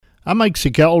I'm Mike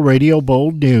Sikel, Radio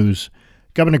Bold News.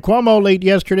 Governor Cuomo late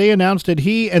yesterday announced that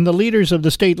he and the leaders of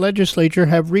the state legislature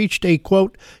have reached a,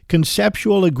 quote,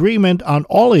 conceptual agreement on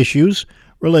all issues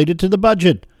related to the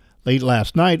budget. Late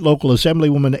last night, local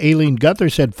Assemblywoman Aileen Guthrie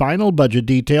said final budget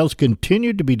details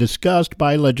continued to be discussed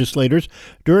by legislators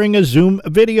during a Zoom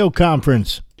video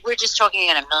conference. We're just talking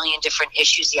on a million different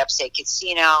issues, the Upstate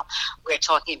Casino. We're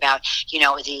talking about,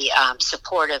 the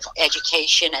support of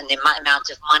education and the amount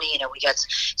of money. We got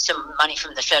some money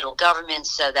from the federal government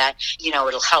so that,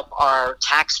 it'll help our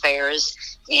taxpayers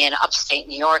in upstate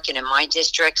New York and in my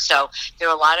district. So there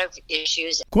are a lot of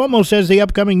issues. Cuomo says the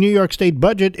upcoming New York State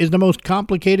budget is the most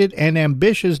complicated and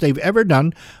ambitious they've ever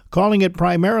done, calling it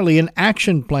primarily an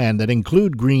action plan that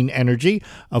include green energy,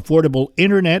 affordable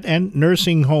internet, and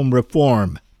nursing home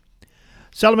reform.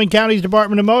 Sullivan County's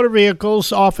Department of Motor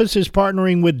Vehicles office is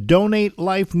partnering with Donate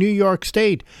Life New York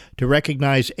State to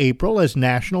recognize April as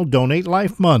National Donate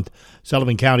Life Month.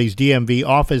 Sullivan County's DMV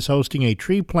office hosting a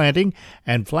tree planting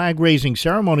and flag-raising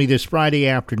ceremony this Friday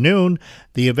afternoon,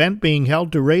 the event being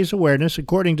held to raise awareness,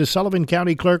 according to Sullivan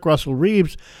County Clerk Russell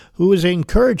Reeves, who is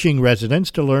encouraging residents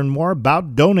to learn more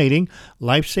about donating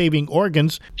life-saving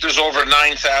organs. There's over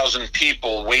 9,000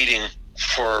 people waiting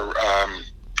for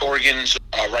organs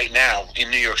right now in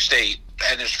New York State,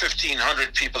 and there's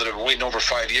 1,500 people that have been waiting over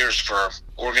 5 years for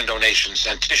organ donations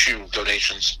and tissue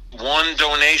donations. One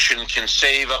donation can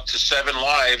save up to 7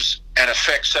 lives and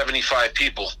affect 75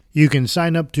 people. You can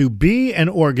sign up to be an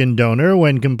organ donor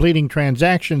when completing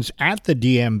transactions at the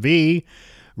DMV.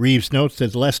 Reeves notes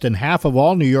that less than half of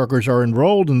all New Yorkers are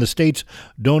enrolled in the state's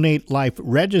Donate Life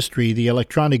Registry, the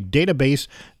electronic database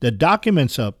that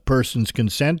documents a person's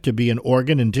consent to be an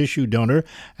organ and tissue donor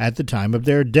at the time of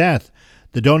their death.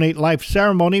 The Donate Life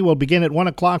ceremony will begin at 1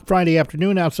 o'clock Friday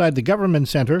afternoon outside the Government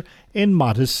Center in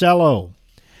Monticello.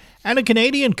 And a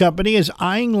Canadian company is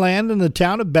eyeing land in the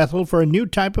town of Bethel for a new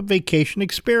type of vacation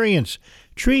experience,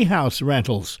 treehouse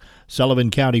rentals.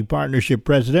 Sullivan County Partnership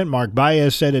President Mark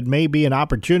Baez said it may be an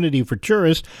opportunity for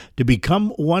tourists to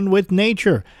become one with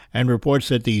nature, and reports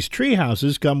that these tree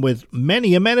houses come with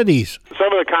many amenities.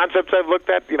 Some of the concepts I've looked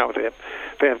at,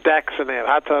 they have decks and they have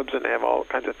hot tubs and they have all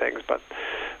kinds of things, but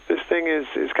this thing is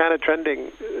kind of trending.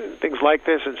 Things like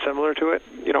this and similar to it,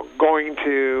 going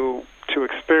to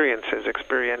experiences,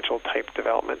 experiential type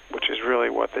development, which is really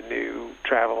what the new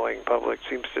traveling public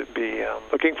seems to be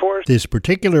looking for. This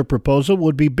particular proposal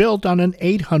would be built on an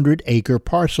 800-acre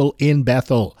parcel in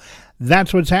Bethel.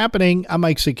 That's what's happening. I'm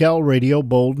Mike Sikel, Radio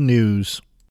Bold News.